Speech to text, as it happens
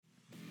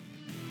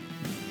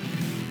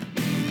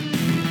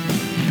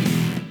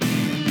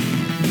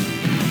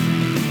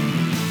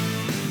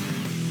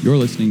You're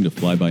listening to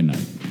Fly By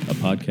Night, a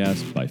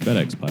podcast by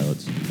FedEx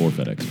pilots for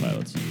FedEx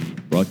pilots,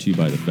 brought to you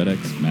by the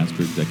FedEx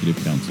Master Executive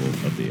Council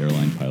of the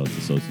Airline Pilots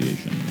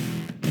Association.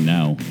 And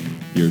now,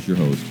 here's your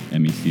host,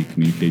 MEC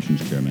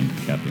Communications Chairman,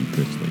 Captain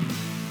Chris Lee.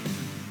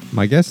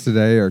 My guests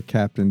today are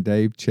Captain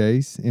Dave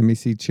Chase,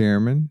 MEC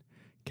Chairman,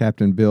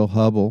 Captain Bill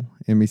Hubble,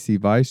 MEC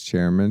Vice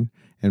Chairman,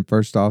 and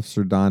First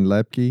Officer Don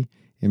Lepke,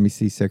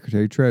 MEC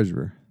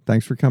Secretary-Treasurer.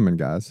 Thanks for coming,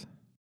 guys.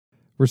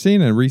 We're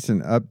seeing a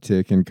recent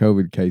uptick in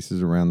COVID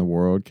cases around the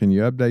world. Can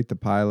you update the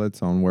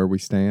pilots on where we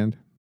stand?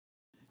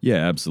 Yeah,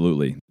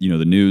 absolutely.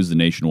 The news, the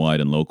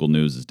nationwide and local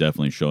news is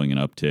definitely showing an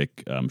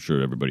uptick. I'm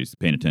sure everybody's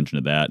paying attention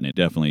to that, and it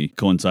definitely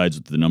coincides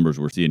with the numbers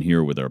we're seeing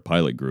here with our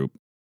pilot group.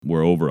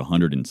 We're over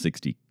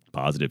 160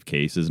 positive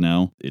cases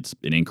now. It's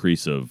an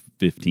increase of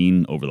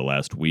 15 over the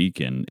last week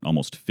and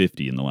almost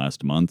 50 in the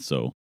last month,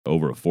 so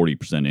over a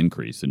 40%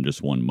 increase in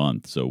just 1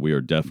 month. So we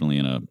are definitely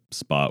in a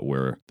spot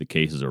where the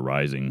cases are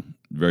rising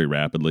very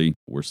rapidly.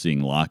 We're seeing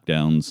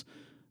lockdowns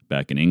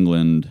back in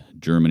England,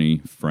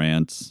 Germany,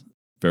 France,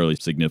 fairly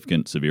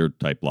significant, severe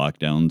type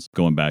lockdowns,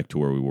 going back to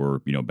where we were,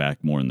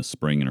 back more in the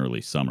spring and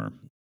early summer.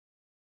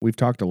 We've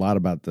talked a lot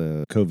about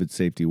the COVID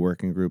safety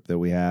working group that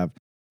we have.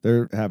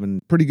 They're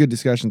having pretty good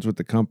discussions with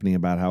the company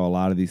about how a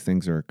lot of these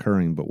things are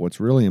occurring. But what's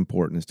really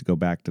important is to go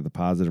back to the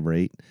positive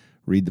rate,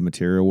 read the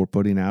material we're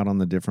putting out on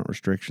the different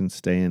restrictions,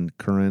 staying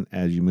current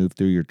as you move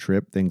through your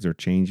trip. Things are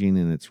changing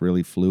and it's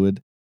really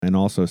fluid. And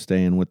also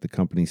staying with the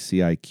company's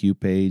CIQ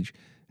page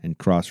and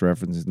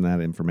cross-referencing that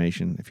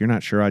information. If you're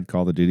not sure, I'd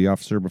call the duty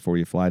officer before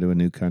you fly to a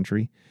new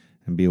country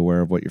and be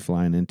aware of what you're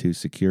flying into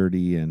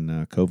security and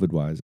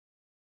COVID-wise.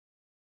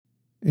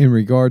 In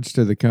regards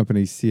to the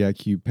company's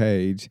CIQ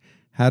page,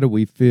 how do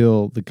we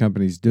feel the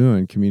company's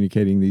doing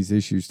communicating these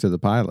issues to the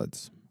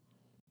pilots?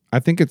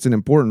 I think it's an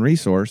important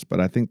resource, but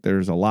I think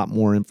there's a lot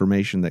more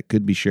information that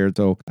could be shared.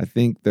 So I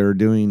think they're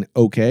doing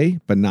okay,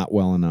 but not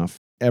well enough.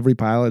 Every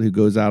pilot who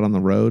goes out on the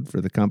road for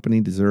the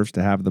company deserves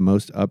to have the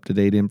most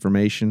up-to-date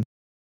information,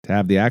 to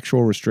have the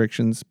actual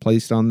restrictions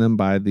placed on them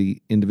by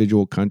the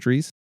individual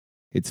countries.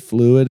 It's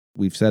fluid.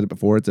 We've said it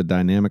before, it's a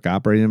dynamic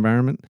operating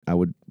environment. I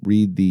would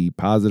read the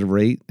positive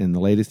rate and the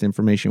latest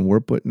information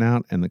we're putting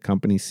out and the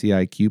company's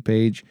CIQ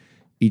page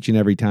each and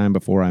every time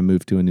before I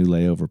move to a new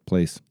layover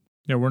place.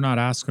 Yeah, we're not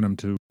asking them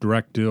to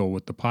direct deal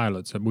with the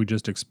pilots. We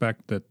just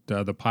expect that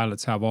the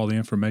pilots have all the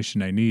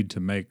information they need to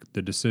make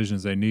the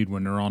decisions they need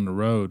when they're on the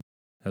road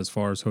as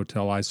far as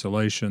hotel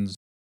isolations,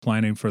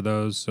 planning for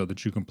those so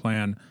that you can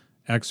plan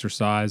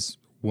exercise,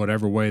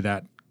 whatever way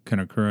that can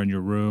occur in your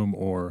room,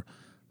 or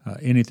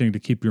anything to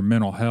keep your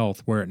mental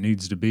health where it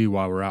needs to be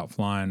while we're out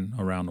flying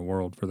around the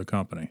world for the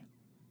company.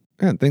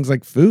 And things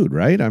like food,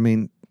 right? I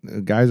mean,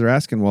 guys are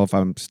asking, well, if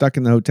I'm stuck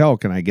in the hotel,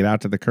 can I get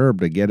out to the curb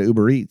to get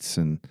Uber Eats?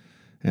 And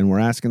we're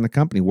asking the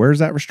company, where's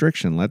that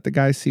restriction? Let the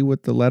guys see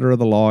what the letter of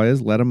the law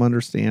is. Let them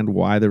understand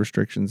why the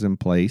restriction's in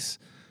place.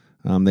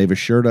 They've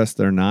assured us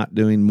they're not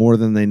doing more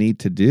than they need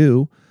to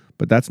do,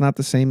 but that's not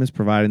the same as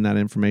providing that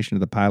information to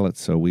the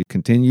pilots. So we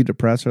continue to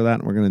press for that,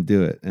 and we're going to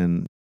do it.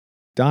 And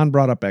Don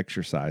brought up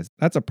exercise.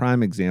 That's a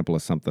prime example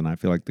of something I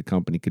feel like the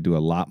company could do a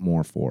lot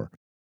more for.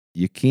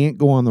 You can't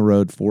go on the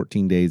road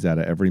 14 days out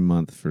of every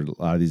month for a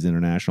lot of these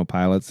international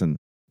pilots, and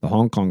the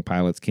Hong Kong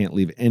pilots can't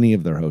leave any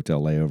of their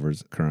hotel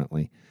layovers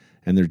currently.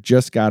 And there's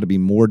just got to be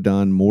more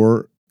done,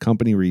 more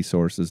company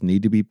resources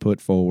need to be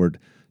put forward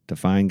to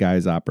find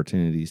guys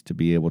opportunities to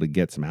be able to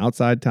get some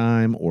outside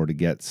time or to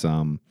get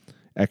some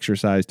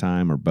exercise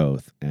time or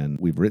both. And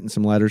we've written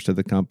some letters to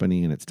the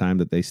company, and it's time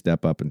that they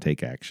step up and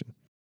take action.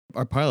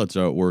 Our pilots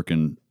are out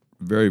working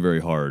very,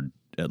 very hard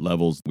at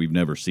levels we've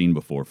never seen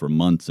before for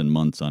months and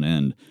months on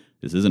end.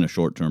 This isn't a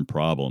short-term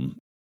problem.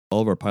 All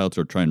of our pilots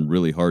are trying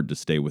really hard to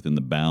stay within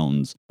the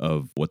bounds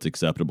of what's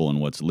acceptable and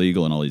what's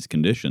legal and all these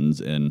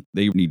conditions, and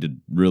they need to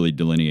really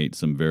delineate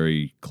some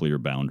very clear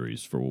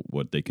boundaries for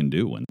what they can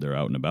do when they're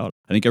out and about.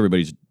 I think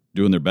everybody's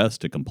doing their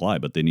best to comply,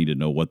 but they need to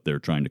know what they're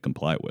trying to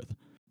comply with.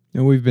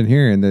 And we've been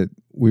hearing that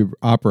we're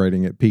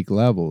operating at peak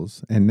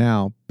levels, and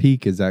now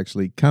peak is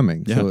actually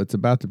coming. Yeah. So it's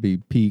about to be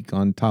peak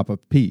on top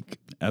of peak.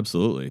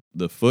 Absolutely.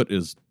 The foot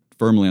is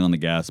firmly on the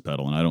gas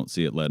pedal, and I don't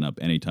see it letting up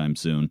anytime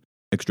soon.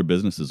 Extra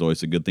business is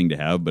always a good thing to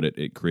have, but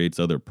it creates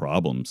other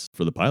problems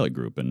for the pilot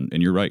group. And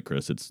you're right,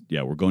 Chris.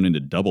 We're going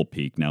into double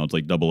peak now. It's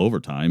like double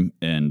overtime,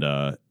 and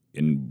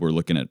we're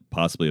looking at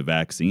possibly a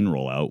vaccine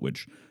rollout,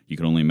 which you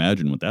can only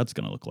imagine what that's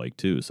going to look like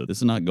too. So this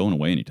is not going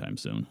away anytime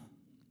soon.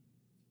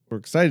 We're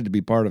excited to be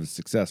part of a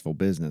successful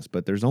business,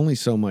 but there's only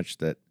so much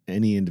that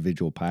any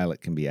individual pilot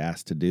can be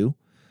asked to do.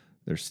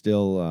 There's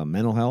still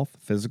mental health,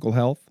 physical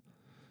health,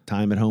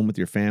 time at home with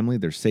your family.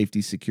 There's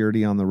safety,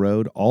 security on the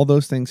road. All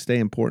those things stay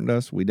important to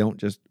us. We don't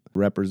just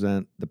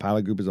represent the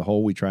pilot group as a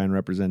whole. We try and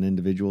represent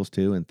individuals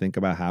too and think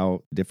about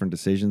how different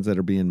decisions that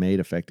are being made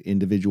affect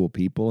individual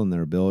people and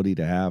their ability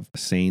to have a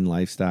sane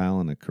lifestyle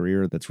and a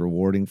career that's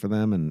rewarding for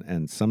them.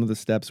 And some of the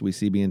steps we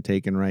see being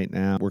taken right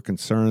now, we're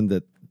concerned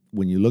that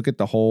when you look at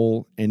the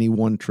whole, any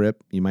one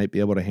trip, you might be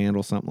able to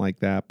handle something like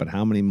that, but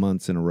how many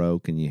months in a row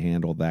can you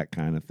handle that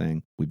kind of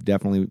thing? We've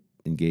definitely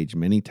engaged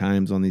many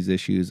times on these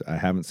issues. I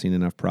haven't seen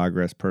enough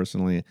progress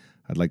personally.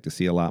 I'd like to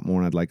see a lot more,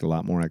 and I'd like a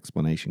lot more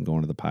explanation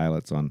going to the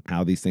pilots on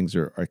how these things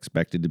are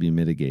expected to be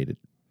mitigated.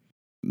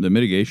 The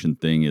mitigation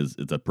thing it's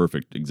a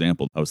perfect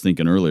example. I was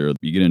thinking earlier,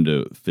 you get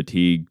into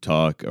fatigue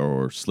talk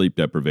or sleep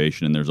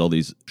deprivation, and there's all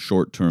these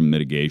short-term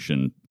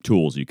mitigation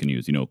tools you can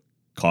use,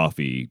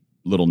 coffee,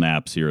 little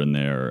naps here and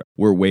there.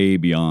 We're way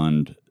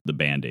beyond the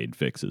Band-Aid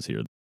fixes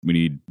here. We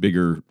need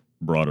bigger,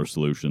 broader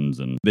solutions,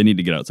 and they need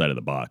to get outside of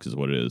the box is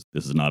what it is.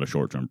 This is not a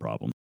short-term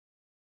problem.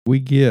 We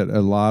get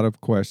a lot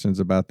of questions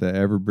about the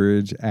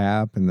Everbridge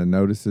app and the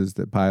notices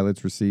that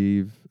pilots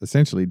receive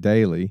essentially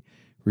daily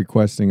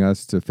requesting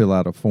us to fill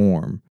out a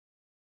form.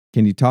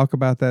 Can you talk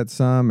about that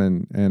some,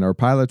 and are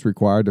pilots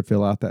required to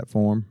fill out that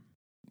form?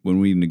 When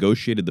we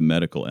negotiated the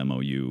medical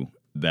MOU,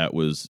 that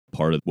was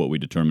part of what we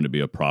determined to be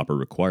a proper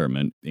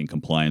requirement in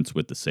compliance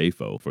with the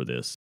SAFO for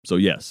this. So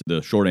yes,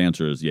 the short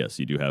answer is yes,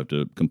 you do have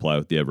to comply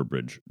with the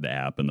Everbridge, the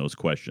app, and those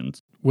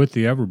questions. With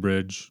the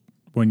Everbridge,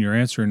 when you're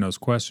answering those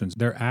questions,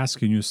 they're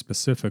asking you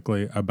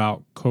specifically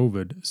about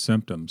COVID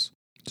symptoms.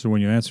 So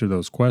when you answer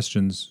those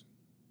questions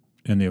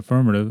in the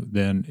affirmative,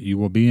 then you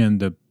will be in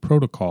the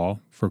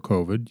protocol for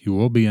COVID, you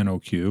will be in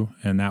OQ,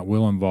 and that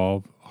will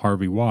involve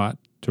Harvey Watt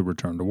to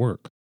return to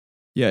work.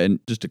 Yeah, and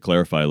just to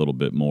clarify a little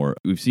bit more,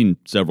 we've seen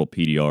several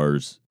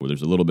PDRs where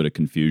there's a little bit of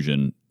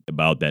confusion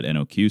about that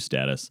NOQ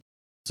status.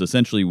 So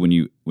essentially, when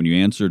you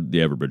answered the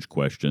Everbridge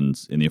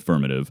questions in the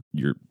affirmative,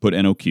 you're put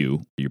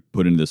NOQ, you're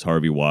put into this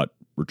Harvey Watt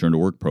return to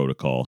work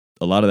protocol.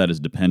 A lot of that is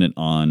dependent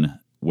on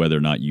whether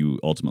or not you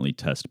ultimately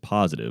test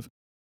positive.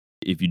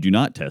 If you do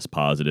not test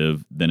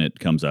positive, then it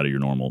comes out of your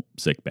normal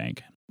sick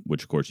bank,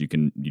 which of course you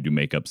do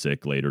make up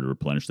sick later to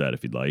replenish that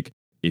if you'd like.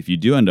 If you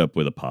do end up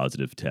with a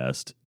positive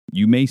test,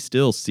 you may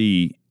still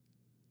see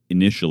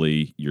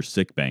initially your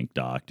sick bank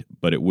docked,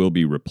 but it will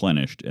be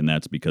replenished, and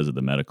that's because of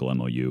the medical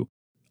MOU.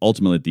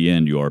 Ultimately, at the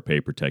end, you are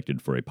pay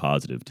protected for a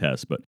positive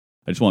test, but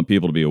I just want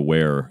people to be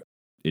aware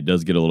it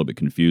does get a little bit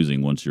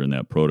confusing once you're in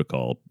that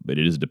protocol, but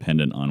it is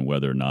dependent on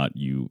whether or not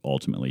you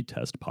ultimately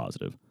test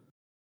positive.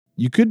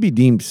 You could be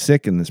deemed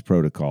sick in this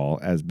protocol,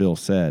 as Bill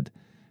said,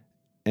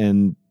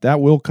 and that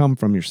will come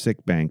from your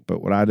sick bank.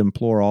 But what I'd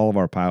implore all of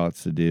our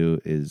pilots to do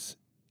is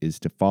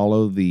to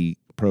follow the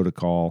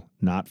protocol,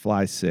 not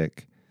fly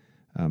sick.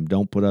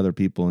 Don't put other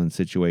people in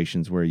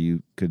situations where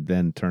you could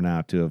then turn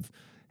out to have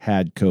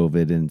had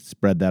COVID and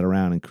spread that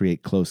around and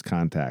create close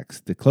contacts.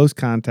 The close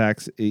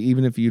contacts,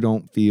 even if you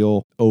don't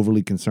feel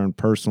overly concerned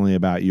personally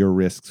about your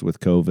risks with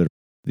COVID,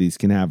 these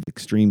can have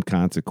extreme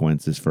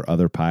consequences for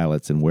other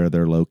pilots and where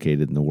they're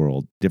located in the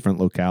world. Different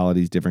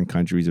localities, different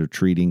countries are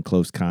treating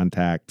close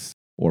contacts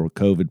or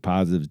COVID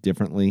positives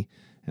differently.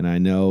 And I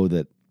know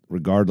that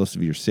regardless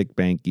of your sick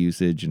bank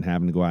usage and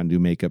having to go out and do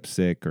makeup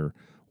sick or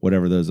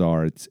whatever those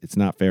are, it's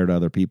not fair to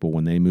other people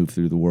when they move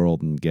through the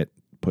world and get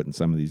put in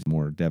some of these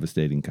more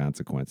devastating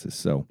consequences.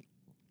 So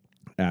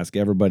ask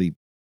everybody,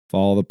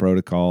 follow the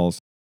protocols.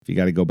 If you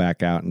got to go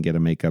back out and get a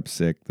makeup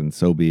sick, then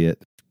so be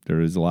it. There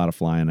is a lot of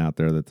flying out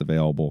there that's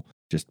available.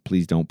 Just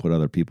please don't put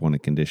other people in a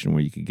condition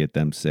where you could get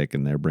them sick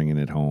and they're bringing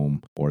it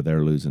home or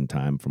they're losing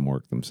time from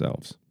work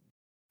themselves.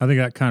 I think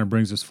that kind of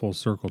brings us full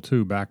circle,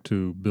 too, back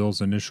to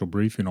Bill's initial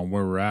briefing on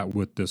where we're at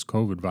with this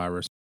COVID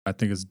virus. I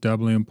think it's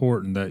doubly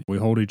important that we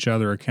hold each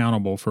other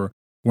accountable for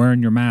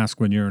wearing your mask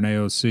when you're in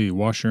AOC,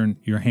 washing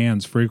your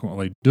hands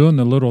frequently, doing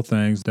the little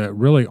things that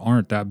really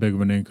aren't that big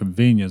of an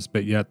inconvenience,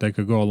 but yet they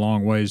could go a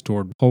long ways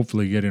toward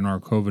hopefully getting our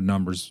COVID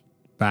numbers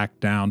back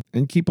down.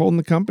 And keep holding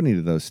the company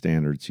to those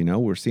standards.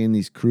 We're seeing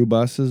these crew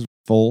buses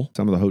full.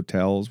 Some of the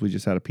hotels, we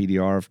just had a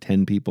PDR of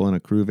 10 people in a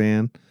crew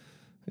van.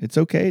 It's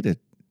okay to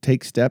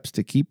take steps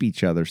to keep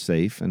each other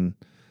safe, and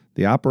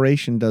the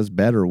operation does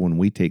better when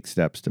we take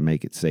steps to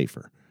make it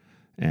safer.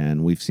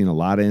 And we've seen a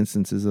lot of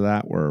instances of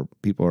that where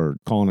people are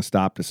calling a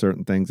stop to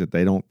certain things that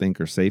they don't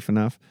think are safe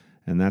enough,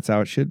 and that's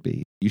how it should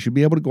be. You should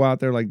be able to go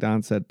out there, like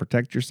Don said,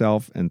 protect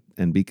yourself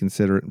and be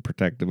considerate and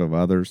protective of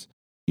others.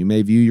 You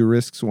may view your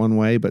risks one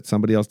way, but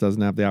somebody else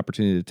doesn't have the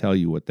opportunity to tell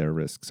you what their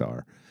risks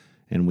are.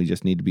 And we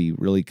just need to be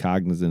really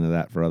cognizant of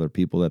that for other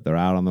people, that they're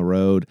out on the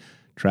road,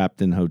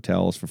 trapped in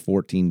hotels for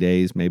 14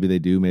 days. Maybe they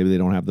do. Maybe they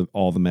don't have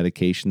all the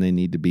medication they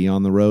need to be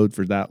on the road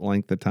for that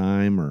length of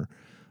time, or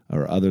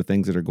other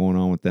things that are going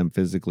on with them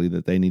physically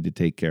that they need to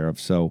take care of.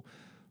 So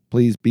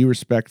please be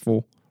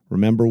respectful.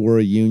 Remember, we're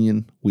a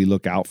union. We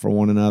look out for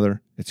one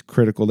another. It's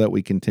critical that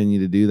we continue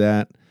to do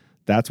that.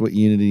 That's what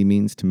unity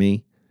means to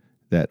me,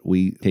 that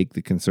we take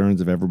the concerns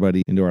of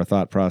everybody into our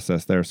thought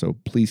process there. So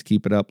please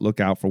keep it up.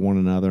 Look out for one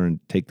another and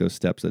take those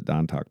steps that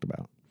Don talked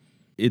about.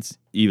 It's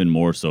even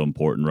more so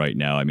important right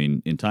now. I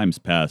mean, in times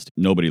past,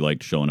 nobody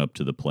liked showing up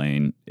to the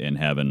plane and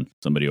having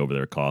somebody over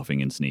there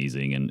coughing and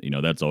sneezing. And,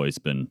 that's always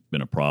been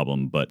a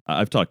problem. But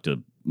I've talked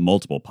to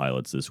multiple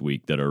pilots this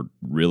week that are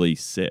really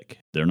sick.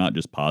 They're not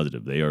just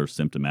positive. They are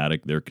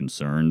symptomatic. They're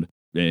concerned.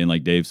 And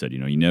like Dave said,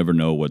 you never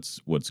know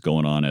what's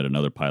going on at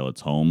another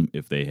pilot's home.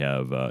 If they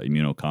have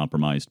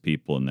immunocompromised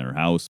people in their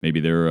house, maybe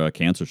they're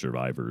cancer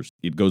survivors.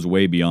 It goes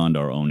way beyond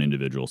our own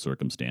individual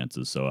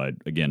circumstances. So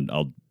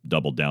I'll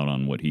double down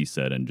on what he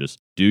said and just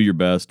do your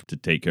best to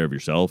take care of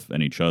yourself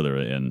and each other.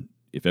 And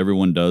if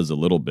everyone does a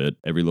little bit,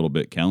 every little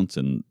bit counts,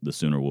 and the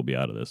sooner we'll be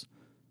out of this.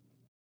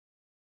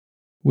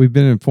 We've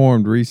been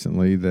informed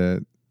recently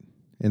that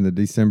in the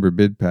December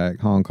bid pack,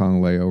 Hong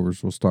Kong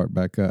layovers will start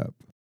back up.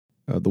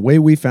 The way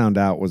we found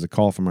out was a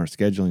call from our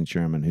scheduling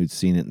chairman who'd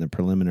seen it in the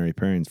preliminary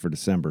pairings for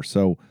December.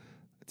 So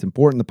it's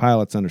important the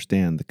pilots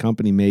understand the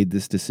company made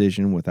this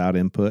decision without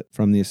input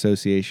from the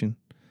association.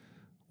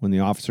 When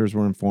the officers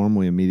were informed,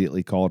 we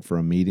immediately called for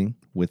a meeting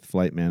with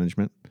flight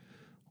management.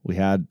 We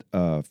had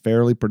a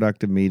fairly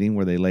productive meeting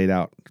where they laid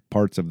out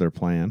parts of their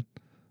plan.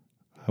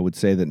 I would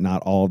say that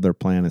not all of their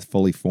plan is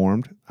fully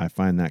formed. I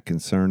find that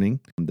concerning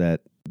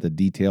that the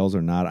details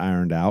are not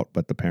ironed out,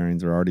 but the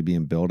pairings are already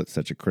being built at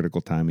such a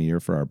critical time of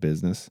year for our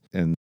business.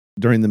 And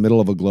during the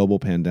middle of a global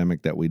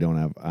pandemic that we don't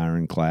have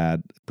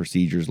ironclad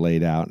procedures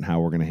laid out and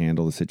how we're going to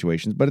handle the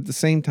situations. But at the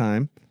same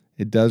time,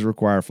 it does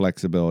require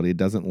flexibility. It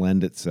doesn't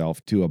lend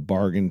itself to a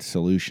bargained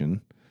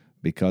solution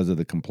because of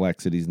the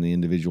complexities and the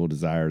individual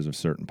desires of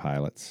certain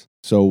pilots.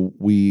 So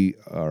we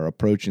are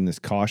approaching this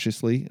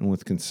cautiously and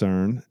with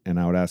concern, and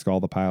I would ask all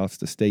the pilots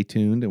to stay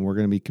tuned, and we're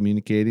going to be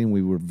communicating.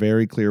 We were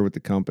very clear with the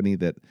company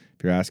that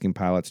if you're asking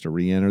pilots to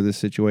re-enter this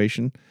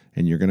situation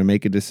and you're going to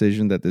make a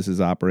decision that this is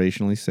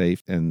operationally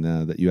safe and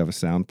that you have a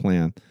sound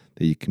plan,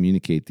 that you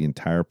communicate the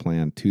entire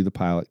plan to the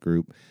pilot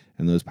group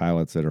and those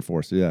pilots that are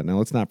forced to do that. Now,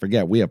 let's not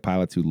forget, we have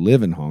pilots who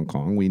live in Hong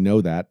Kong. We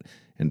know that,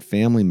 and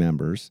family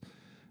members,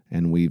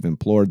 and we've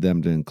implored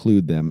them to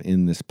include them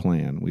in this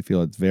plan. We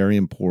feel it's very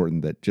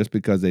important that just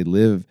because they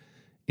live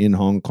in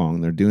Hong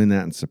Kong, they're doing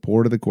that in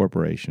support of the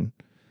corporation,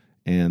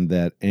 and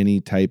that any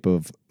type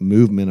of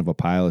movement of a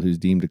pilot who's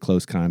deemed a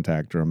close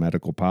contact or a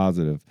medical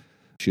positive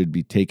should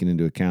be taken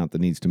into account that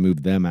needs to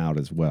move them out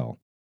as well.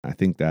 I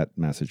think that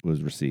message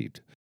was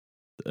received.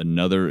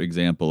 Another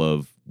example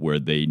of where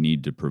they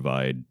need to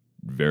provide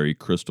very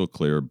crystal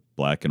clear,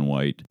 black and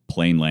white,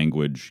 plain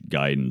language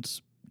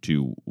guidance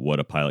to what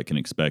a pilot can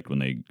expect when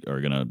they are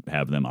going to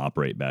have them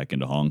operate back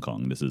into Hong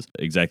Kong. This is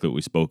exactly what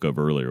we spoke of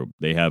earlier.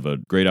 They have a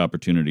great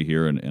opportunity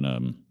here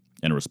and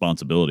a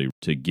responsibility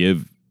to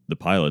give the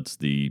pilots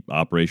the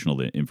operational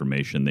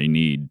information they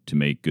need to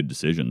make good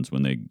decisions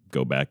when they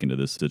go back into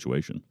this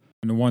situation.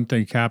 And the one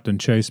thing Captain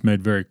Chase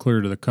made very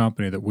clear to the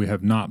company that we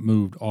have not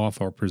moved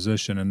off our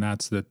position, and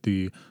that's that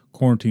the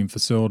quarantine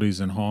facilities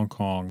in Hong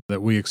Kong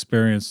that we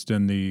experienced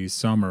in the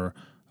summer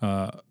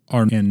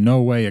are in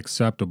no way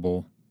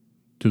acceptable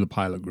to the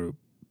pilot group.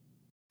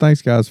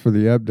 Thanks, guys, for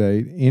the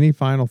update. Any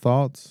final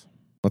thoughts?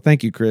 Well,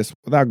 thank you, Chris.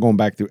 Without going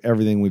back through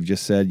everything we've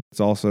just said, it's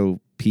also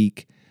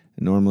peak.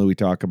 Normally we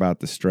talk about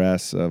the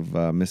stress of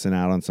missing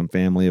out on some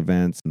family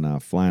events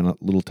and flying a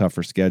little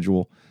tougher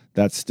schedule.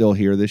 That's still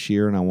here this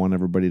year, and I want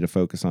everybody to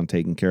focus on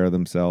taking care of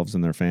themselves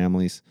and their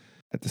families.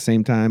 At the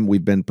same time,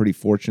 we've been pretty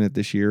fortunate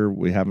this year.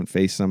 We haven't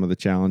faced some of the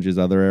challenges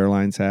other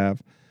airlines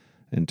have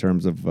in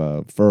terms of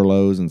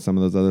furloughs and some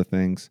of those other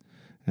things.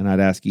 And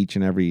I'd ask each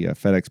and every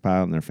FedEx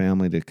pilot and their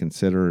family to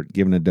consider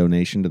giving a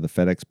donation to the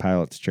FedEx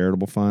Pilots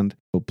Charitable Fund.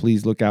 So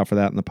please look out for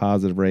that in the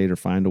positive rate or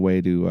find a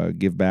way to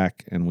give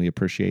back. And we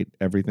appreciate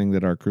everything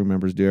that our crew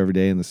members do every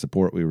day and the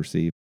support we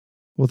receive.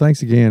 Well,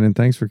 thanks again, and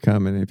thanks for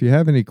coming. If you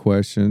have any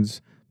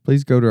questions,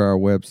 please go to our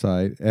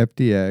website,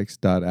 fdx.alpa.org,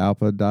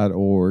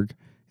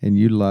 and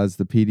utilize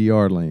the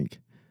PDR link.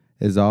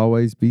 As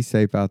always, be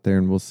safe out there,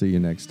 and we'll see you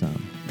next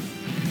time.